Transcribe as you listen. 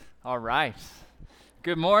All right.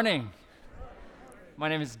 Good morning. My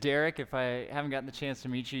name is Derek. If I haven't gotten the chance to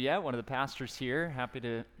meet you yet, one of the pastors here. Happy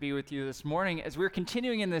to be with you this morning as we're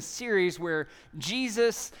continuing in this series where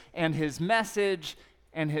Jesus and his message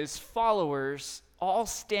and his followers all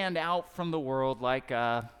stand out from the world like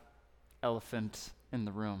an elephant in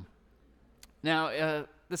the room. Now,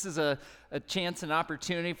 this is a chance and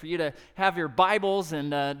opportunity for you to have your Bibles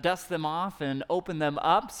and dust them off and open them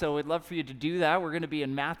up. So we'd love for you to do that. We're going to be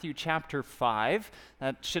in Matthew chapter 5.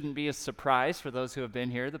 That shouldn't be a surprise for those who have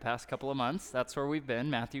been here the past couple of months. That's where we've been,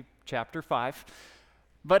 Matthew chapter 5.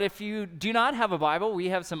 But if you do not have a Bible, we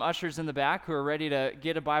have some ushers in the back who are ready to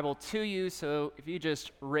get a Bible to you. So if you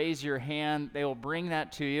just raise your hand, they will bring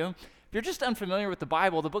that to you. If you're just unfamiliar with the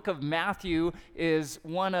Bible, the book of Matthew is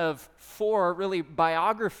one of four really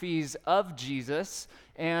biographies of Jesus,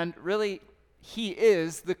 and really he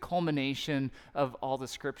is the culmination of all the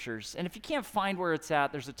scriptures. And if you can't find where it's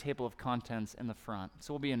at, there's a table of contents in the front.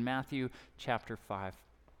 So we'll be in Matthew chapter 5.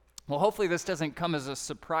 Well, hopefully this doesn't come as a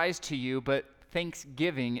surprise to you, but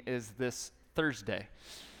Thanksgiving is this Thursday.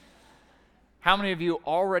 How many of you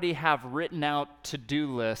already have written out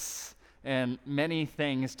to-do lists and many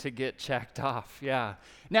things to get checked off? Yeah.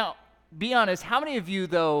 Now, be honest, how many of you,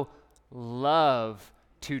 though, love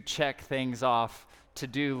to check things off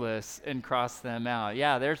to-do lists and cross them out?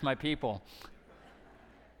 Yeah, there's my people.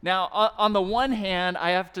 Now, on the one hand,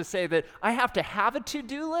 I have to say that I have to have a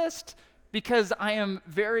to-do list because I am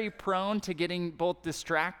very prone to getting both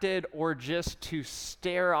distracted or just to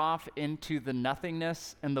stare off into the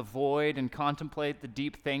nothingness and the void and contemplate the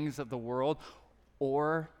deep things of the world,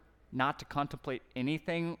 or not to contemplate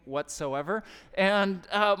anything whatsoever. And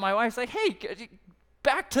my wife's like, hey,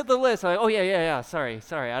 back to the list. I'm like, oh, yeah, sorry.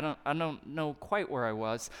 I don't know quite where I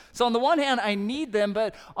was. So on the one hand, I need them,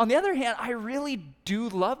 but on the other hand, I really do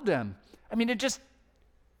love them. I mean, it just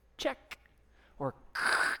check or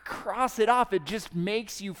cross it off. It just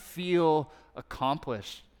makes you feel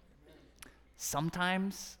accomplished.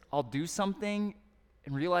 Sometimes I'll do something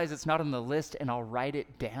and realize it's not on the list, and I'll write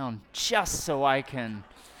it down just so I can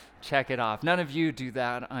check it off. None of you do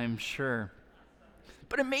that, I'm sure.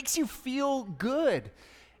 But it makes you feel good.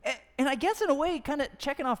 And I guess in a way, kind of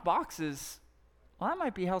checking off boxes, well, that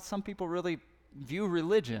might be how some people really view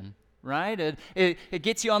religion, right? It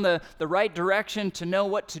gets you on the right direction to know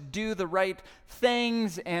what to do, the right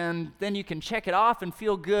things, and then you can check it off and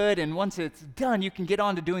feel good. And once it's done, you can get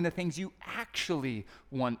on to doing the things you actually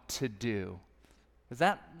want to do. Is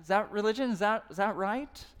that religion? Is that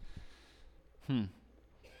right?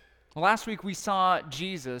 Well, last week we saw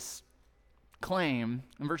Jesus claim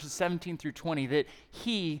in verses 17 through 20 that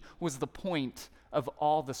he was the point of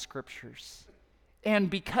all the scriptures. And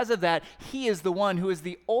because of that, he is the one who is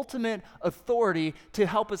the ultimate authority to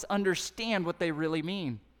help us understand what they really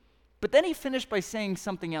mean. But then he finished by saying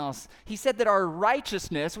something else. He said that our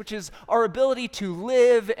righteousness, which is our ability to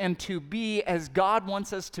live and to be as God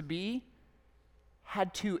wants us to be,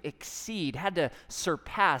 had to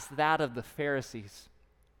surpass that of the Pharisees.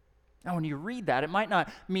 Now, when you read that, it might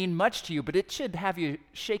not mean much to you, but it should have you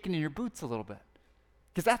shaking in your boots a little bit.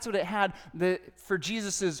 Because that's what it had for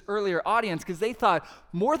Jesus' earlier audience, because they thought,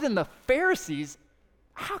 more than the Pharisees,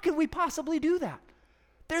 how could we possibly do that?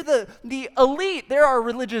 They're the elite. They're our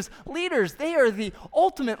religious leaders. They are the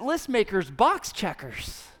ultimate list makers, box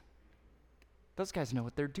checkers. Those guys know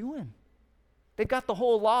what they're doing. They've got the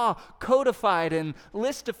whole law codified and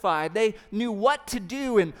listified. They knew what to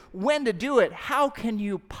do and when to do it. How can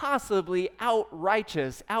you possibly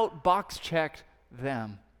out-box check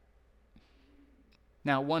them?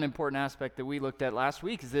 Now, one important aspect that we looked at last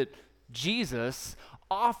week is that Jesus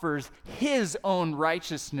offers his own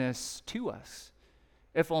righteousness to us,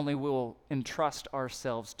 if only we'll entrust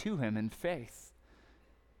ourselves to him in faith.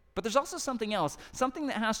 But there's also something else, something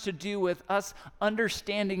that has to do with us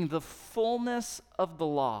understanding the fullness of the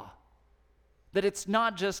law. That it's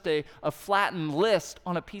not just a flattened list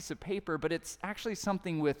on a piece of paper, but it's actually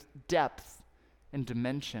something with depth and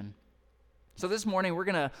dimension. So this morning, we're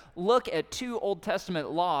going to look at two Old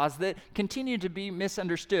Testament laws that continue to be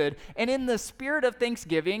misunderstood. And in the spirit of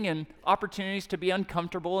Thanksgiving and opportunities to be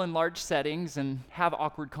uncomfortable in large settings and have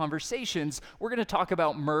awkward conversations, we're going to talk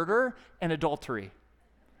about murder and adultery.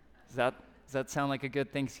 Does that sound like a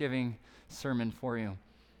good Thanksgiving sermon for you?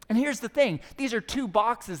 And here's the thing. These are two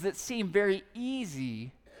boxes that seem very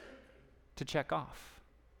easy to check off.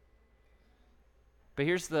 But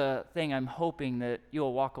here's the thing I'm hoping that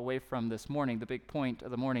you'll walk away from this morning, the big point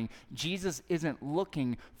of the morning. Jesus isn't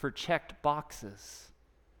looking for checked boxes,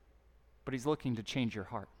 but he's looking to change your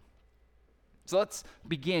heart. So let's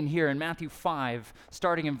begin here in Matthew 5,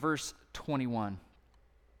 starting in verse 21.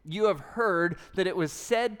 You have heard that it was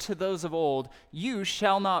said to those of old, 'You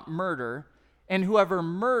shall not murder,' and whoever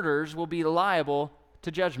murders will be liable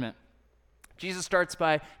to judgment." Jesus starts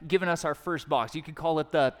by giving us our first box. You could call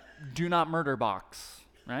it the do not murder box,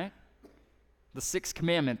 right? The sixth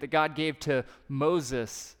commandment that God gave to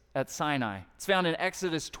Moses at Sinai. It's found in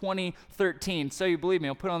Exodus 20:13. So you believe me,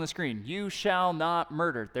 I'll put it on the screen. You shall not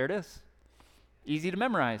murder. There it is. Easy to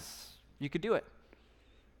memorize. You could do it.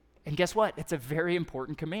 And guess what? It's a very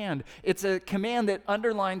important command. It's a command that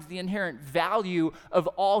underlines the inherent value of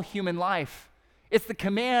all human life. It's the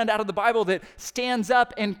command out of the Bible that stands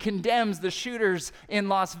up and condemns the shooters in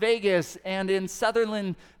Las Vegas and in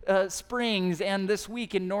Sutherland Springs and this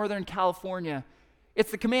week in Northern California.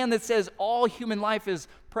 It's the command that says all human life is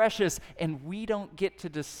precious and we don't get to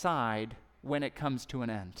decide when it comes to an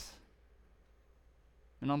end.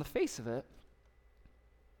 And on the face of it,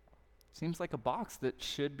 seems like a box that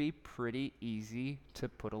should be pretty easy to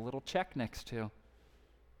put a little check next to.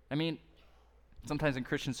 I mean, sometimes in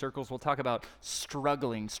Christian circles we'll talk about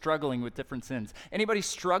struggling with different sins. Anybody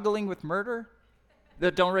struggling with murder?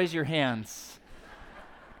 Don't raise your hands.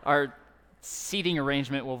 Our seating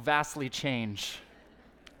arrangement will vastly change.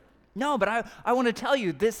 No, but I want to tell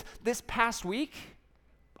you, this past week,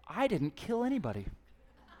 I didn't kill anybody.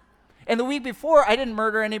 And the week before, I didn't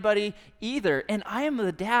murder anybody either. And I am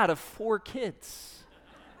the dad of 4 kids.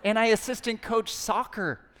 And I assistant coach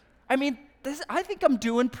soccer. I mean, I think I'm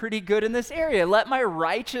doing pretty good in this area. Let my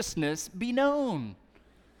righteousness be known.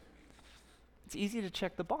 It's easy to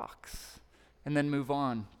check the box and then move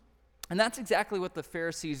on. And that's exactly what the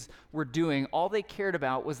Pharisees were doing. All they cared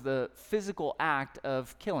about was the physical act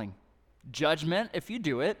of killing. Judgment if you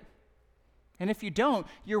do it. And if you don't,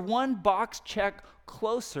 you're one box check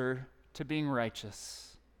closer to being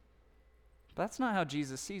righteous. But that's not how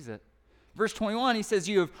Jesus sees it. Verse 21, he says,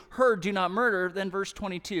 "You have heard, do not murder." Then verse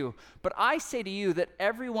 22, "But I say to you that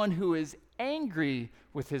everyone who is angry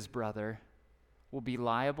with his brother will be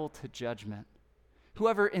liable to judgment.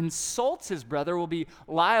 Whoever insults his brother will be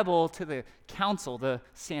liable to the council, the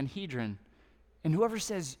Sanhedrin. And whoever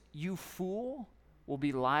says, 'You fool,' will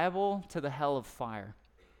be liable to the hell of fire."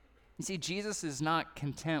 You see, Jesus is not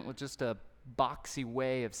content with just a boxy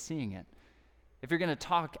way of seeing it. If you're going to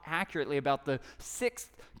talk accurately about the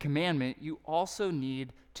sixth commandment, you also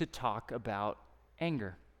need to talk about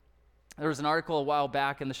anger. There was an article a while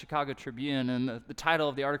back in the Chicago Tribune, and the title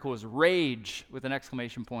of the article was "Rage" with an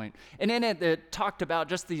exclamation point. And in it, it talked about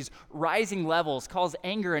just these rising levels, calls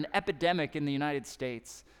anger an epidemic in the United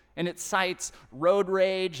States. And it cites road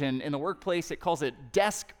rage, and in the workplace, it calls it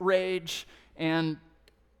desk rage, and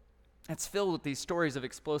it's filled with these stories of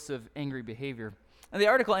explosive, angry behavior. And the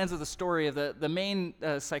article ends with a story of the main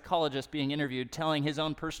psychologist being interviewed, telling his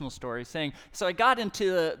own personal story, saying, "So I got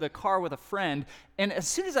into the car with a friend, and as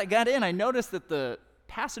soon as I got in, I noticed that the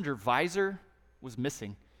passenger visor was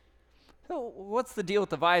missing. So what's the deal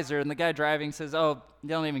with the visor?" And the guy driving says, "Oh,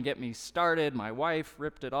 don't even get me started. My wife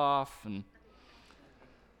ripped it off." And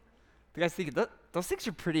the guy's thinking, those things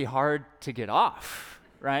are pretty hard to get off,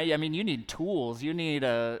 right? I mean, you need tools. You need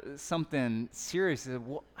something serious.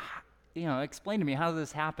 Explain to me, how did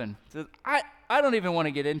this happen? So I don't even want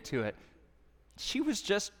to get into it. She was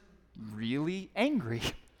just really angry,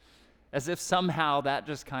 as if somehow that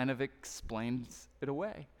just kind of explains it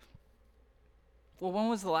away. Well, when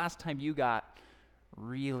was the last time you got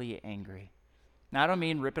really angry? Now, I don't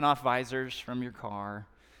mean ripping off visors from your car.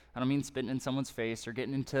 I don't mean spitting in someone's face or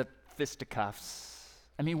getting into fisticuffs.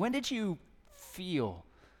 I mean, when did you feel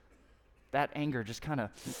that anger just kind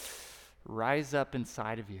of rise up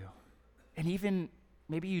inside of you? And even,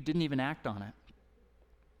 maybe you didn't even act on it.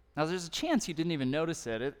 Now, there's a chance you didn't even notice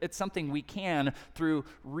it. It's something we can, through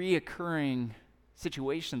reoccurring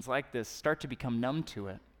situations like this, start to become numb to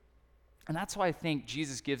it. And that's why I think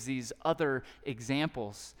Jesus gives these other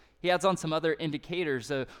examples. He adds on some other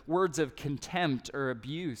indicators, words of contempt or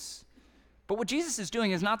abuse. But what Jesus is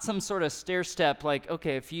doing is not some sort of stair step like,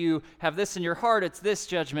 okay, if you have this in your heart, it's this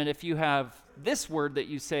judgment. If you have this word that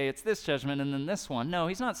you say, it's this judgment, and then this one. No,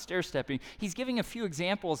 he's not stair stepping. He's giving a few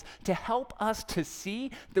examples to help us to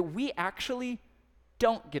see that we actually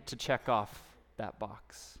don't get to check off that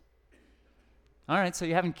box. All right, so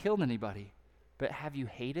you haven't killed anybody, but have you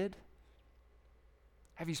hated?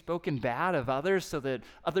 Have you spoken bad of others so that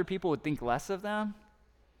other people would think less of them?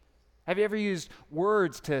 Have you ever used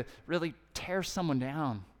words to really tear someone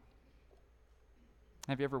down?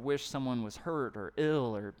 Have you ever wished someone was hurt or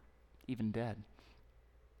ill or even dead?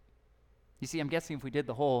 You see, I'm guessing if we did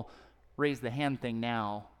the whole raise the hand thing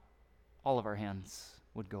now, all of our hands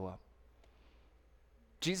would go up.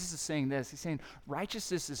 Jesus is saying this. He's saying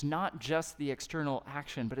righteousness is not just the external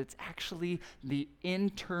action, but it's actually the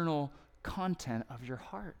internal content of your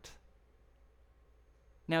heart.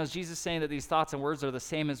 Now, is Jesus saying that these thoughts and words are the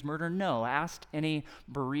same as murder? No. Ask any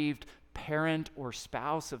bereaved parent or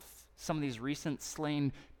spouse of some of these recent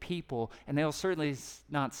slain people, and they'll certainly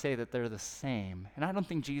not say that they're the same. And I don't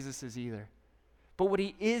think Jesus is either. But what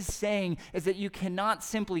he is saying is that you cannot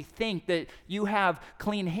simply think that you have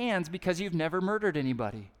clean hands because you've never murdered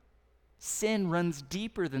anybody. Sin runs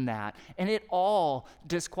deeper than that, and it all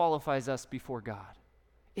disqualifies us before God.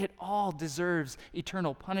 It all deserves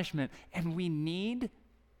eternal punishment, and we need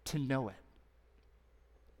to know it.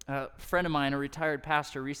 A friend of mine, a retired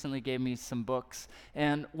pastor, recently gave me some books,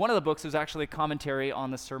 and one of the books was actually a commentary on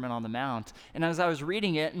the Sermon on the Mount. And as I was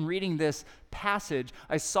reading it and reading this passage,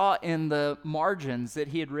 I saw in the margins that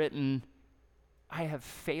he had written, "I have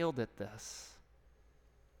failed at this."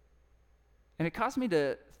 And it caused me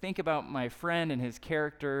to think about my friend and his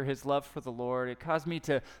character, his love for the Lord. It caused me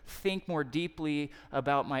to think more deeply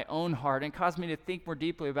about my own heart, and caused me to think more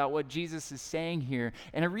deeply about what Jesus is saying here.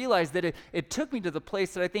 And I realized that it took me to the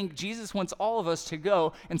place that I think Jesus wants all of us to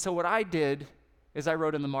go. And so what I did is I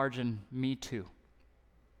wrote in the margin, "Me too."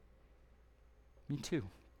 Me too.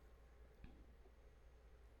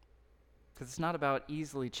 Because it's not about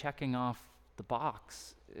easily checking off the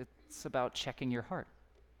box. It's about checking your heart.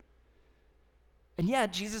 And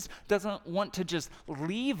yet, Jesus doesn't want to just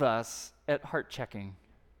leave us at heart checking.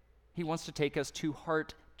 He wants to take us to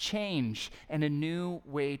heart change and a new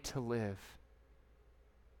way to live.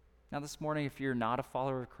 Now, this morning, if you're not a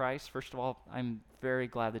follower of Christ, first of all, I'm very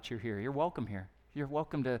glad that you're here. You're welcome here. You're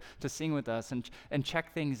welcome to sing with us and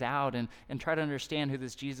check things out and try to understand who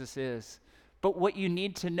this Jesus is. But what you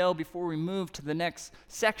need to know before we move to the next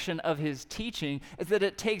section of his teaching is that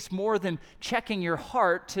it takes more than checking your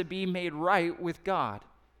heart to be made right with God.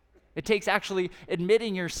 It takes actually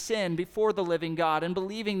admitting your sin before the living God and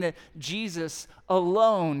believing that Jesus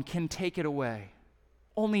alone can take it away.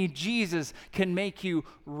 Only Jesus can make you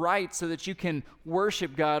right so that you can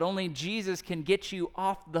worship God. Only Jesus can get you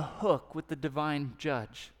off the hook with the divine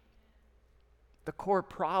judge. The core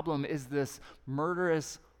problem is this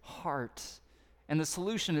murderous heart. And the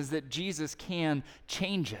solution is that Jesus can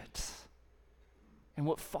change it. And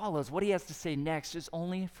what follows, what he has to say next, is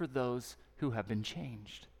only for those who have been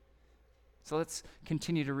changed. So let's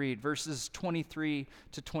continue to read verses 23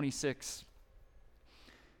 to 26.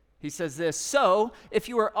 He says this, "So, if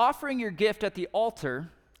you are offering your gift at the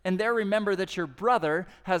altar, and there remember that your brother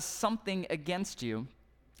has something against you,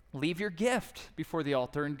 leave your gift before the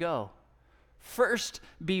altar and go. First,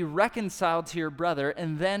 be reconciled to your brother,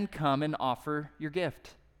 and then come and offer your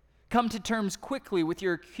gift. Come to terms quickly with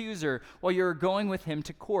your accuser while you are going with him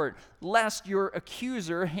to court, lest your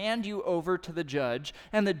accuser hand you over to the judge,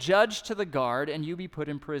 and the judge to the guard, and you be put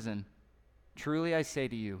in prison. Truly I say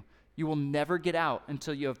to you, you will never get out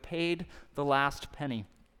until you have paid the last penny."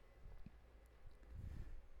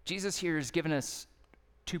 Jesus here has given us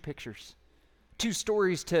two pictures. Two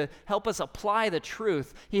stories to help us apply the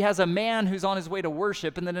truth. He has a man who's on his way to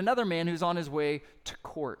worship, and then another man who's on his way to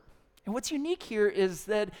court. And what's unique here is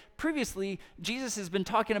that previously Jesus has been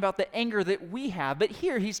talking about the anger that we have, but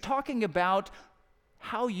here he's talking about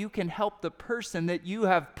how you can help the person that you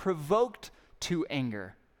have provoked to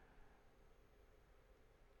anger.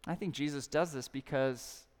 I think Jesus does this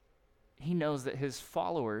because he knows that his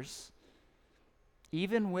followers,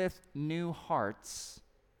 even with new hearts,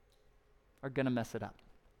 are going to mess it up.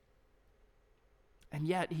 And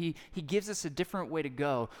yet, he gives us a different way to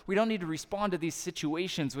go. We don't need to respond to these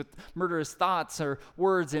situations with murderous thoughts or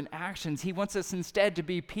words and actions. He wants us instead to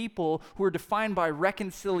be people who are defined by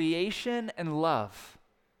reconciliation and love.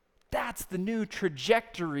 That's the new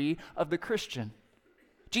trajectory of the Christian.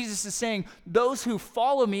 Jesus is saying, those who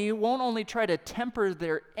follow me won't only try to temper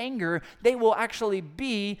their anger, they will actually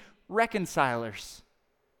be reconcilers.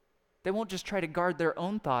 They won't just try to guard their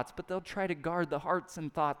own thoughts, but they'll try to guard the hearts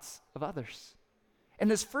and thoughts of others. And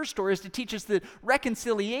this first story is to teach us that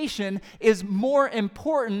reconciliation is more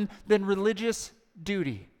important than religious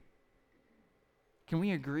duty. Can we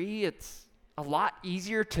agree it's a lot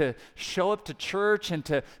easier to show up to church and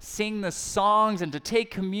to sing the songs and to take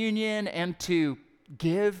communion and to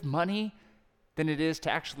give money than it is to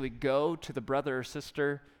actually go to the brother or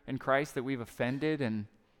sister in Christ that we've offended and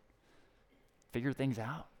figure things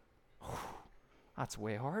out? That's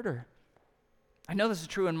way harder. I know this is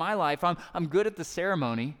true in my life. I'm good at the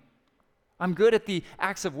ceremony. I'm good at the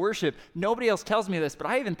acts of worship. Nobody else tells me this, but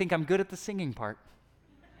I even think I'm good at the singing part.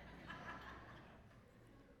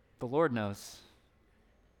 The Lord knows.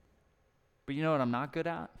 But you know what I'm not good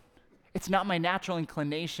at? It's not my natural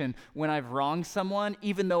inclination when I've wronged someone,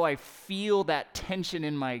 even though I feel that tension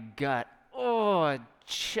in my gut. Oh, I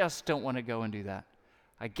just don't want to go and do that.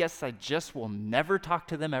 I guess I just will never talk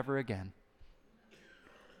to them ever again.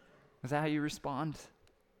 Is that how you respond?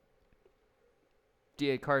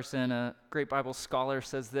 D.A. Carson, a great Bible scholar,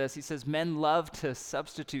 says this. He says, men love to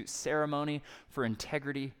substitute ceremony for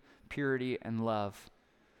integrity, purity, and love.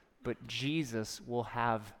 But Jesus will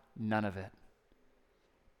have none of it.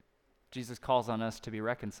 Jesus calls on us to be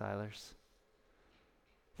reconcilers.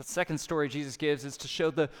 The second story Jesus gives is to show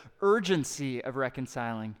the urgency of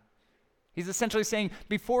reconciling. He's essentially saying,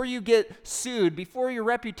 before you get sued, before your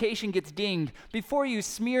reputation gets dinged, before you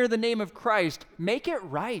smear the name of Christ, make it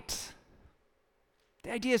right.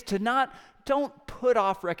 The idea is don't put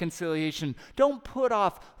off reconciliation. Don't put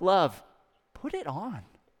off love. Put it on.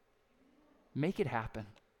 Make it happen.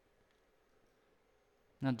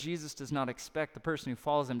 Now, Jesus does not expect the person who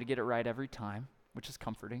follows him to get it right every time, which is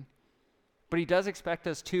comforting. But he does expect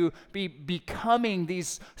us to be becoming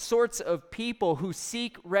these sorts of people who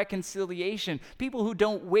seek reconciliation, people who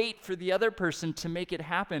don't wait for the other person to make it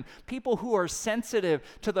happen, people who are sensitive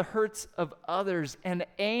to the hurts of others and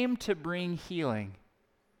aim to bring healing.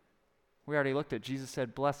 We already looked at, Jesus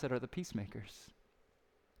said, blessed are the peacemakers.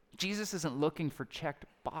 Jesus isn't looking for checked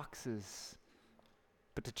boxes,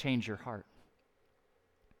 but to change your heart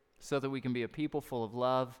so that we can be a people full of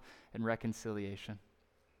love and reconciliation.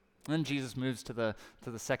 Then Jesus moves to the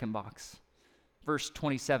second box. Verse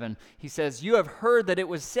 27, he says, you have heard that it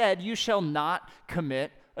was said, you shall not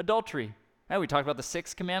commit adultery. Now, we talked about the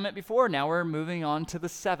sixth commandment before. Now we're moving on to the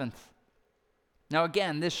seventh. Now,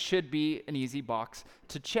 again, this should be an easy box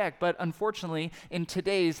to check, but unfortunately, in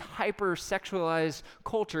today's hyper-sexualized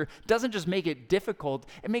culture, doesn't just make it difficult,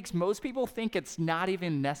 it makes most people think it's not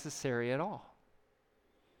even necessary at all.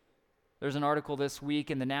 There's an article this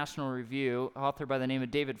week in the National Review, author by the name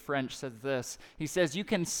of David French says this. He says, you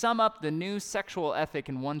can sum up the new sexual ethic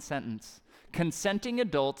in one sentence. Consenting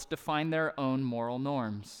adults define their own moral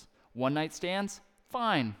norms. One-night stands?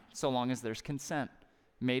 Fine, so long as there's consent.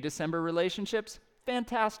 May-December relationships?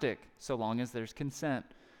 Fantastic, so long as there's consent.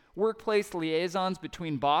 Workplace liaisons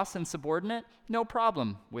between boss and subordinate? No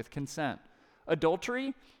problem, with consent.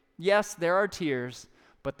 Adultery? Yes, there are tears,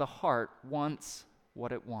 but the heart wants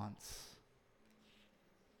what it wants.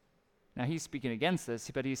 Now, he's speaking against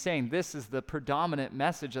this, but he's saying this is the predominant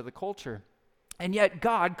message of the culture. And yet,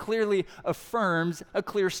 God clearly affirms a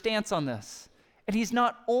clear stance on this. And he's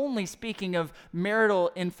not only speaking of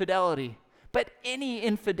marital infidelity, but any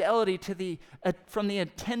infidelity from the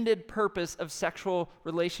intended purpose of sexual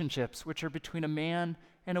relationships, which are between a man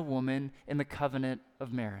and a woman in the covenant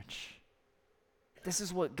of marriage. This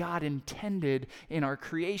is what God intended in our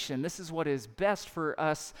creation. This is what is best for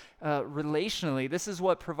us relationally. This is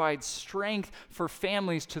what provides strength for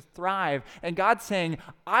families to thrive. And God's saying,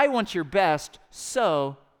 I want your best,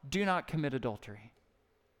 so do not commit adultery.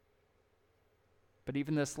 But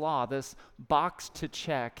even this law, this box to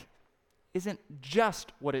check, isn't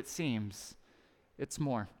just what it seems. It's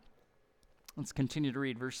more. Let's continue to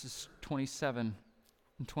read verses 27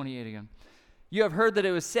 and 28 again. You have heard that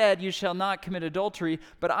it was said, you shall not commit adultery,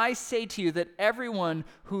 but I say to you that everyone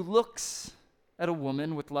who looks at a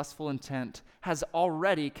woman with lustful intent has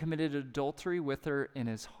already committed adultery with her in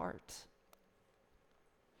his heart.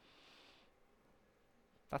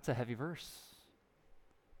 That's a heavy verse.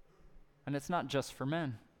 And it's not just for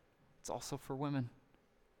men, it's also for women.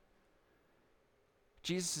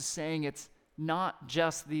 Jesus is saying it's not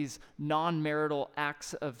just these non-marital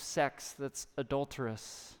acts of sex that's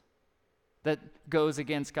adulterous, that goes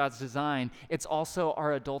against God's design. It's also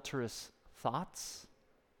our adulterous thoughts,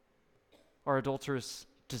 our adulterous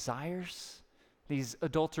desires, these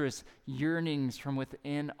adulterous yearnings from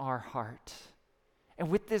within our heart. And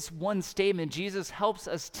with this one statement, Jesus helps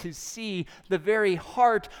us to see the very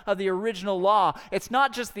heart of the original law. It's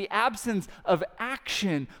not just the absence of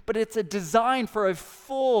action, but it's a design for a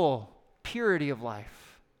full purity of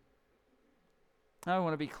life. Now, I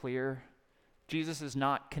want to be clear. Jesus is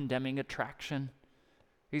not condemning attraction.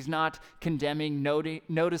 He's not condemning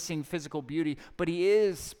noticing physical beauty, but he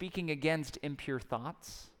is speaking against impure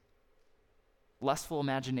thoughts, lustful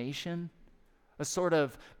imagination, a sort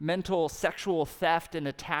of mental sexual theft and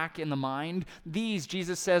attack in the mind. These,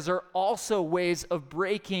 Jesus says, are also ways of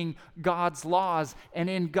breaking God's laws and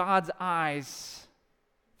in God's eyes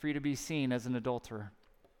for you to be seen as an adulterer.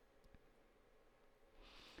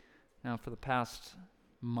 Now, for the past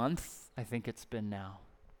month, I think it's been now,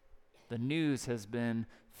 the news has been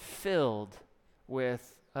filled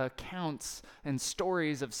with accounts and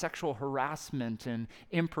stories of sexual harassment and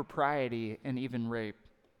impropriety and even rape.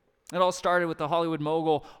 It all started with the Hollywood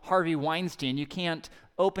mogul Harvey Weinstein. You can't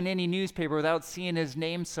open any newspaper without seeing his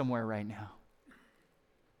name somewhere right now.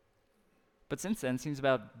 But since then, it seems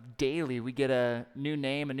about daily we get a new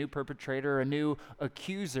name, a new perpetrator, a new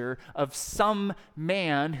accuser of some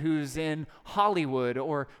man who's in Hollywood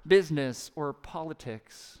or business or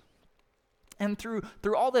politics. And through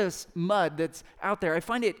all this mud that's out there, I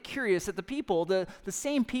find it curious that the people, the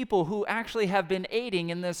same people who actually have been aiding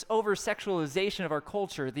in this over-sexualization of our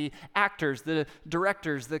culture, the actors, the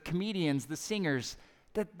directors, the comedians, the singers,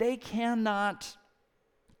 that they cannot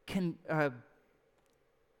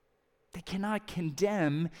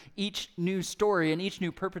condemn each new story and each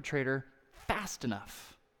new perpetrator fast enough.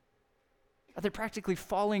 They're practically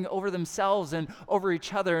falling over themselves and over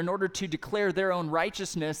each other in order to declare their own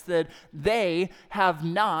righteousness that they have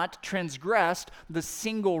not transgressed the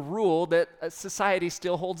single rule that society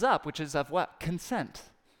still holds up, which is of what? Consent.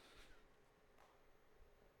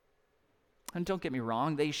 And don't get me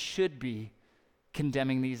wrong, they should be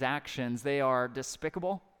condemning these actions. They are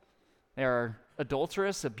despicable. They are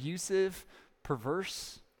adulterous, abusive,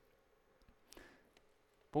 perverse.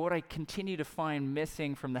 But what I continue to find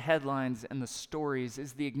missing from the headlines and the stories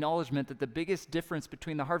is the acknowledgement that the biggest difference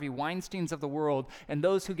between the Harvey Weinsteins of the world and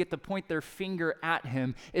those who get to point their finger at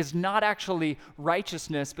him is not actually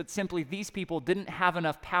righteousness, but simply these people didn't have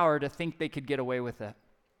enough power to think they could get away with it.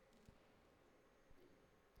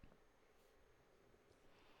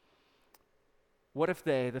 What if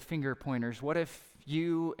they, the finger pointers, what if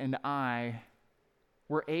you and I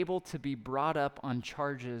were able to be brought up on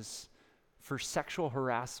charges for sexual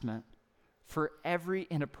harassment for every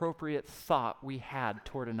inappropriate thought we had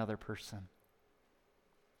toward another person?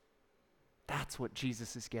 That's what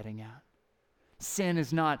Jesus is getting at. Sin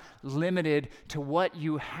is not limited to what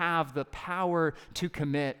you have the power to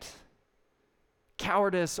commit.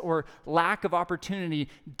 Cowardice or lack of opportunity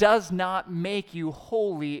does not make you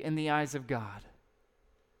holy in the eyes of God.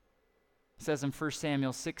 It says in 1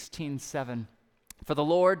 Samuel 16:7, "For the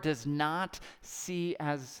Lord does not sees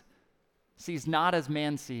not as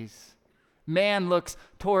man sees. Man looks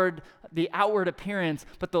toward the outward appearance,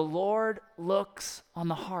 but the Lord looks on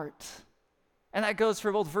the heart." And that goes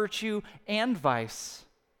for both virtue and vice.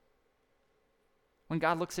 When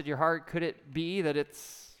God looks at your heart, could it be that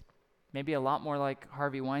it's maybe a lot more like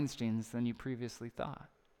Harvey Weinstein's than you previously thought?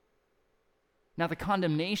 Now, the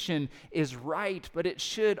condemnation is right, but it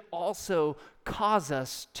should also cause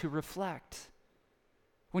us to reflect.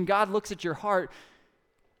 When God looks at your heart,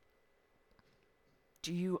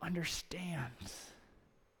 do you understand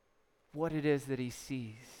what it is that he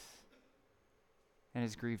sees and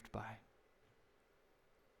is grieved by?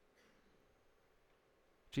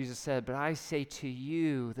 Jesus said, "But I say to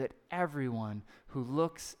you that everyone who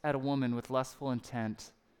looks at a woman with lustful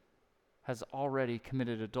intent has already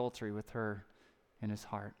committed adultery with her in his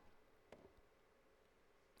heart."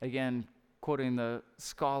 Again, quoting the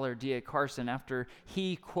scholar D.A. Carson, after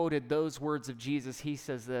he quoted those words of Jesus, he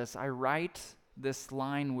says this, "I write this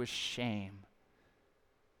line with shame.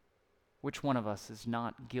 Which one of us is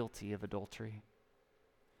not guilty of adultery?"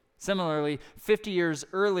 Similarly, 50 years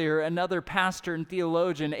earlier, another pastor and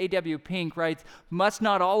theologian, A.W. Pink, writes, "Must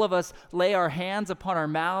not all of us lay our hands upon our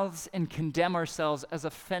mouths and condemn ourselves as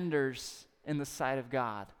offenders in the sight of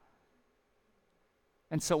God?"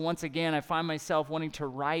 And so once again, I find myself wanting to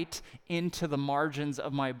write into the margins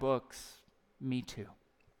of my books, "Me too."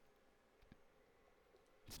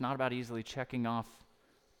 It's not about easily checking off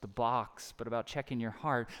the box, but about checking your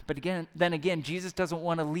heart. But then again, Jesus doesn't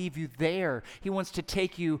want to leave you there. He wants to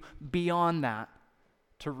take you beyond that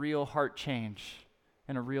to real heart change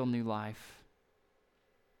and a real new life.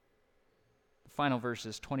 The final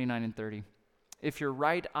verses, 29 and 30. "If your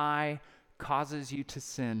right eye causes you to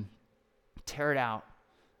sin, tear it out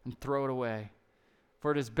and throw it away.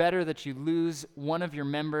 For it is better that you lose one of your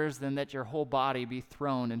members than that your whole body be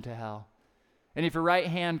thrown into hell. And if your right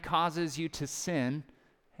hand causes you to sin,"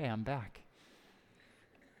 hey, I'm back,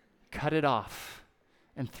 "cut it off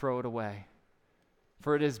and throw it away.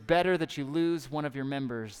 For it is better that you lose one of your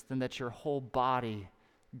members than that your whole body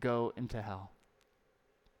go into hell."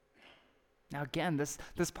 Now again, this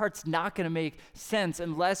part's not going to make sense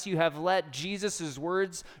unless you have let Jesus'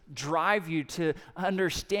 words drive you to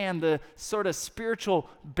understand the sort of spiritual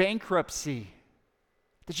bankruptcy.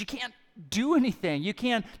 That you can't do anything. You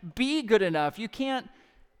can't be good enough. You can't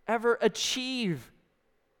ever achieve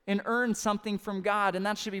and earn something from God. And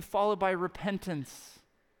that should be followed by repentance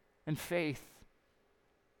and faith.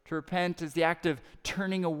 To repent is the act of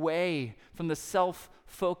turning away from the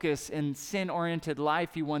self-focus and sin-oriented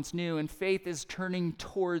life you once knew, and faith is turning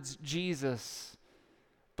towards Jesus,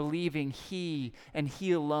 believing He and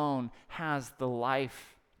He alone has the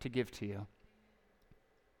life to give to you.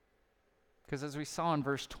 Because as we saw in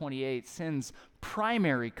verse 28, sin's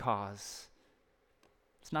primary cause,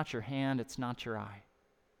 it's not your hand, it's not your eye.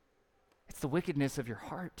 It's the wickedness of your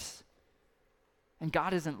heart. And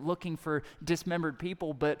God isn't looking for dismembered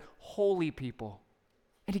people, but holy people.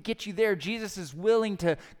 And to get you there, Jesus is willing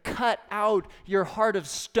to cut out your heart of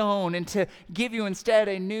stone and to give you instead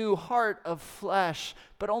a new heart of flesh.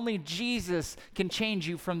 But only Jesus can change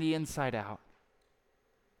you from the inside out.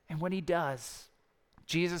 And when He does,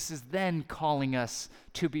 Jesus is then calling us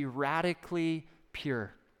to be radically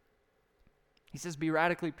pure. He says, be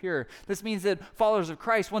radically pure. This means that followers of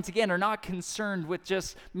Christ, once again, are not concerned with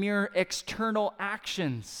just mere external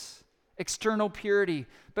actions, external purity,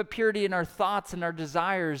 but purity in our thoughts and our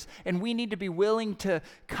desires. And we need to be willing to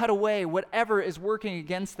cut away whatever is working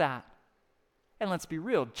against that. And let's be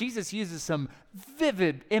real, Jesus uses some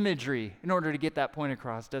vivid imagery in order to get that point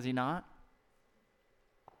across, does He not?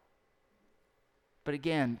 But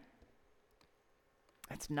again,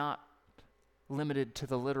 it's not limited to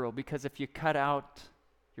the literal, because if you cut out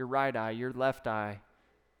your right eye, your left eye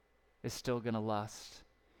is still going to lust.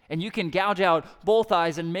 And you can gouge out both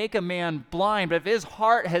eyes and make a man blind, but if his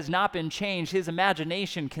heart has not been changed, his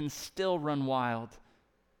imagination can still run wild.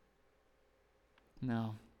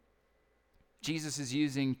 No. Jesus is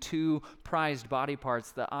using two prized body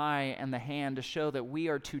parts, the eye and the hand, to show that we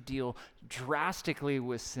are to deal drastically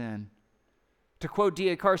with sin. To quote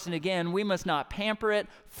D.A. Carson again, we must not pamper it,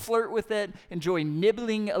 flirt with it, enjoy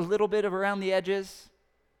nibbling a little bit of around the edges.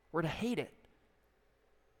 We're to hate it.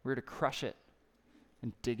 We're to crush it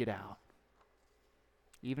and dig it out.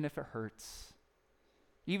 Even if it hurts.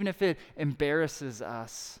 Even if it embarrasses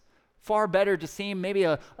us. Far better to seem maybe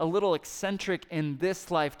a little eccentric in this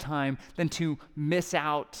lifetime than to miss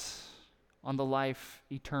out on the life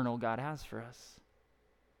eternal God has for us.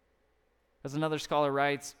 As another scholar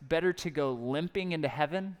writes, better to go limping into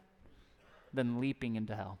heaven than leaping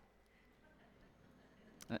into hell.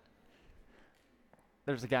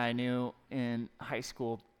 There's a guy I knew in high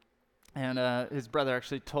school, and his brother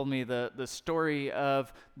actually told me the story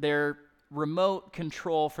of their remote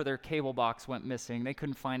control for their cable box went missing. They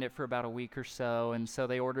couldn't find it for about a week or so, and so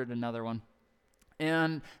they ordered another one.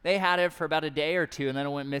 And they had it for about a day or two, and then it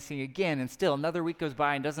went missing again. And still, another week goes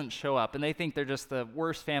by and doesn't show up. And they think they're just the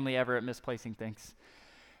worst family ever at misplacing things.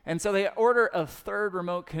 And so they order a third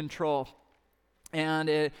remote control. And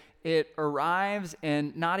it arrives,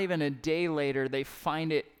 and not even a day later, they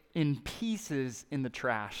find it in pieces in the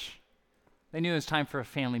trash. They knew it was time for a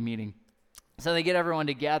family meeting. So they get everyone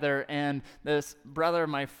together, and this brother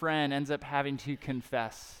of my friend ends up having to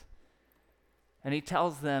confess. And he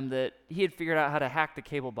tells them that he had figured out how to hack the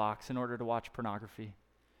cable box in order to watch pornography.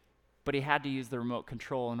 But he had to use the remote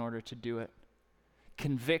control in order to do it.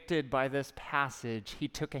 Convicted by this passage, he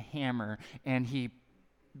took a hammer and he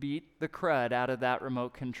beat the crud out of that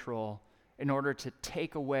remote control in order to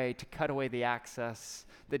cut away the access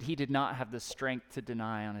that he did not have the strength to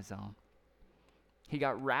deny on his own. He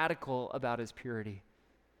got radical about his purity.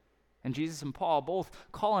 And Jesus and Paul both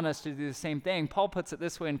calling us to do the same thing. Paul puts it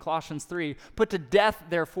this way in Colossians 3, put to death,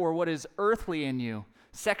 therefore, what is earthly in you,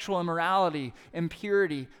 sexual immorality,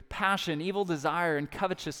 impurity, passion, evil desire, and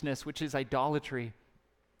covetousness, which is idolatry.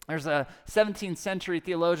 There's a 17th century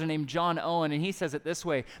theologian named John Owen, and he says it this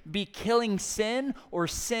way, be killing sin, or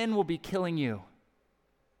sin will be killing you.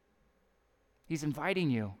 He's inviting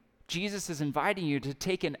you. Jesus is inviting you to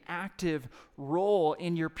take an active role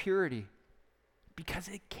in your purity. Because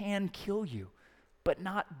it can kill you, but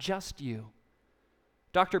not just you.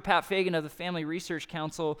 Dr. Pat Fagan of the Family Research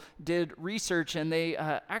Council did research, and they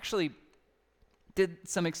actually did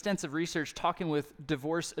some extensive research talking with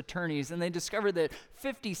divorce attorneys, and they discovered that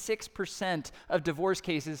 56% of divorce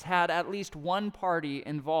cases had at least one party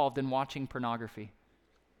involved in watching pornography.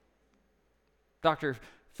 Dr.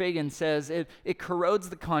 Fagan says it corrodes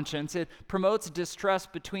the conscience, it promotes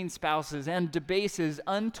distrust between spouses, and debases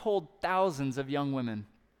untold thousands of young women.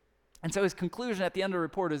 And so his conclusion at the end of the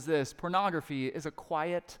report is this: pornography is a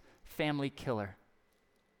quiet family killer.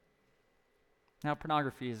 Now,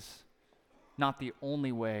 pornography is not the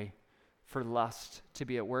only way for lust to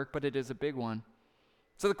be at work, but it is a big one.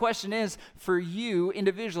 So the question is, for you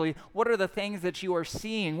individually, what are the things that you are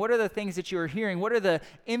seeing? What are the things that you are hearing? What are the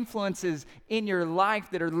influences in your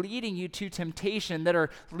life that are leading you to temptation, that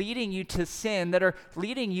are leading you to sin, that are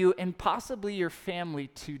leading you and possibly your family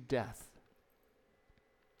to death?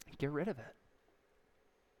 Get rid of it.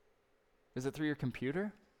 Is it through your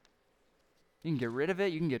computer? You can get rid of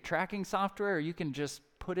it. You can get tracking software, or you can just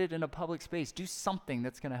put it in a public space. Do something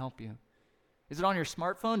that's going to help you. Is it on your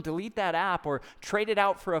smartphone? Delete that app or trade it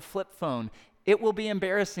out for a flip phone. It will be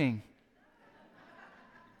embarrassing.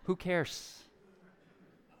 Who cares?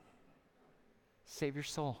 Save your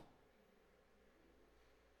soul.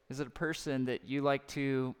 Is it a person that you like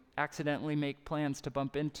to accidentally make plans to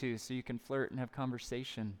bump into so you can flirt and have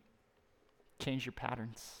conversation? Change your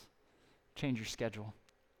patterns. Change your schedule.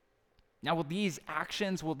 Now, will these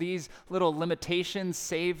actions, will these little limitations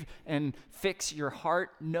save and fix your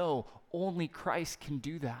heart? No, only Christ can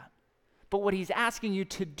do that. But what he's asking you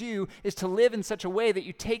to do is to live in such a way that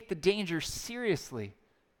you take the danger seriously,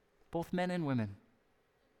 both men and women,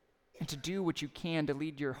 and to do what you can to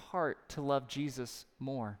lead your heart to love Jesus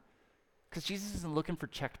more. Because Jesus isn't looking for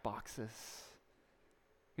checked boxes.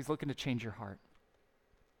 He's looking to change your heart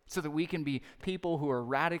so that we can be people who are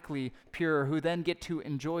radically pure, who then get to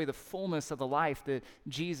enjoy the fullness of the life that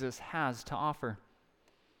Jesus has to offer.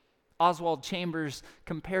 Oswald Chambers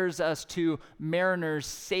compares us to mariners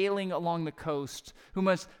sailing along the coast who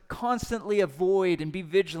must constantly avoid and be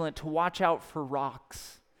vigilant to watch out for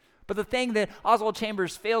rocks. But the thing that Oswald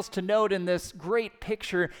Chambers fails to note in this great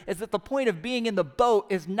picture is that the point of being in the boat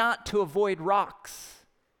is not to avoid rocks.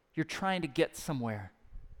 You're trying to get somewhere.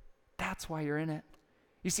 That's why you're in it.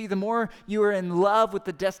 You see, the more you are in love with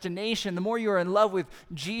the destination, the more you are in love with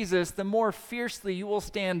Jesus, the more fiercely you will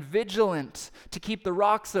stand vigilant to keep the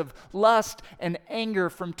rocks of lust and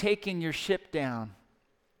anger from taking your ship down.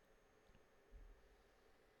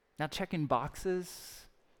 Now, checking boxes,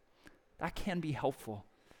 that can be helpful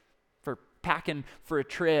for packing for a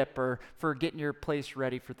trip or for getting your place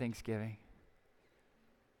ready for Thanksgiving.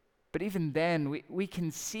 But even then, we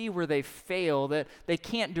can see where they fail, that they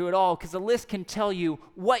can't do it all, because the list can tell you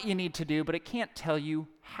what you need to do, but it can't tell you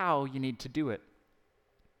how you need to do it.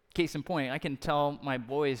 Case in point, I can tell my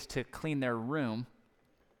boys to clean their room,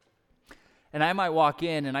 and I might walk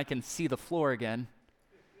in and I can see the floor again,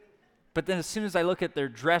 but then as soon as I look at their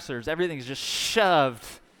dressers, everything's just shoved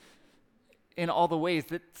in all the ways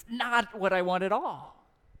that's not what I want at all.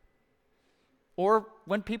 Or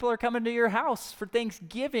when people are coming to your house for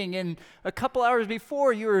Thanksgiving and a couple hours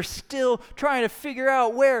before you are still trying to figure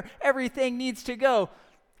out where everything needs to go.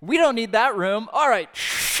 We don't need that room. All right,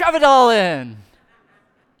 shove it all in.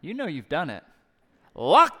 You know you've done it.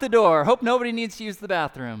 Lock the door. Hope nobody needs to use the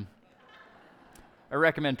bathroom. I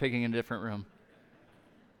recommend picking a different room.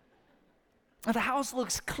 The house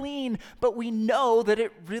looks clean, but we know that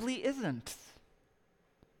it really isn't.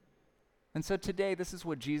 And so today, this is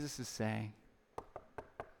what Jesus is saying.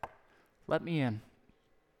 Let me in.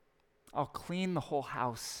 I'll clean the whole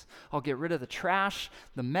house. I'll get rid of the trash,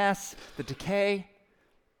 the mess, the decay.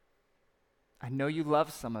 I know you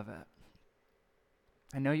love some of it.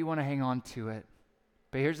 I know you want to hang on to it.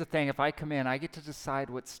 But here's the thing, if I come in, I get to decide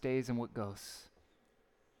what stays and what goes.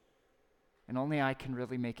 And only I can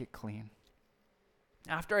really make it clean.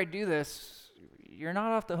 After I do this, you're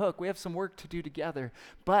not off the hook. We have some work to do together.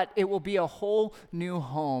 But it will be a whole new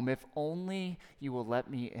home if only you will let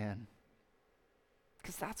me in.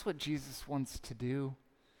 Because that's what Jesus wants to do.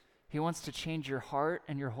 He wants to change your heart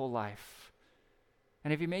and your whole life.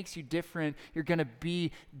 And if he makes you different, you're going to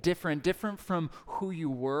be different from who you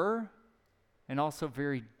were, and also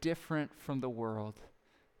very different from the world.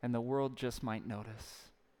 And the world just might notice.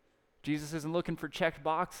 Jesus isn't looking for checked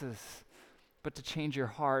boxes, but to change your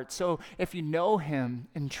heart. So if you know him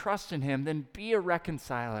and trust in him, then be a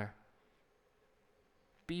reconciler.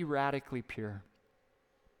 Be radically pure.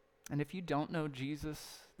 And if you don't know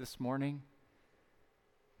Jesus this morning,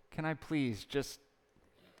 can I please just,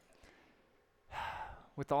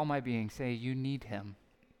 with all my being, say you need him.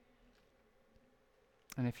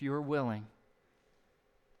 And if you are willing,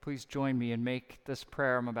 please join me and make this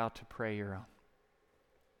prayer I'm about to pray your own.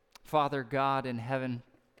 Father God in heaven,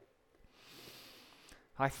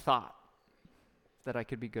 I thought that I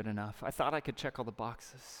could be good enough. I thought I could check all the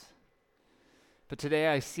boxes. But today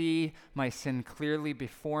I see my sin clearly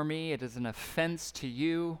before me. It is an offense to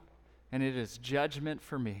you, and it is judgment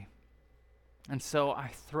for me. And so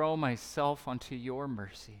I throw myself onto your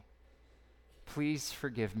mercy. Please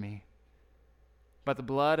forgive me. By the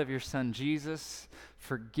blood of your Son Jesus,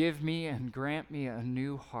 forgive me and grant me a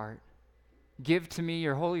new heart. Give to me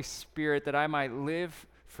your Holy Spirit that I might live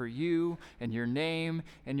for you and your name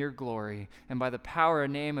and your glory. And by the power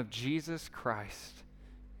and name of Jesus Christ,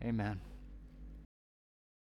 amen.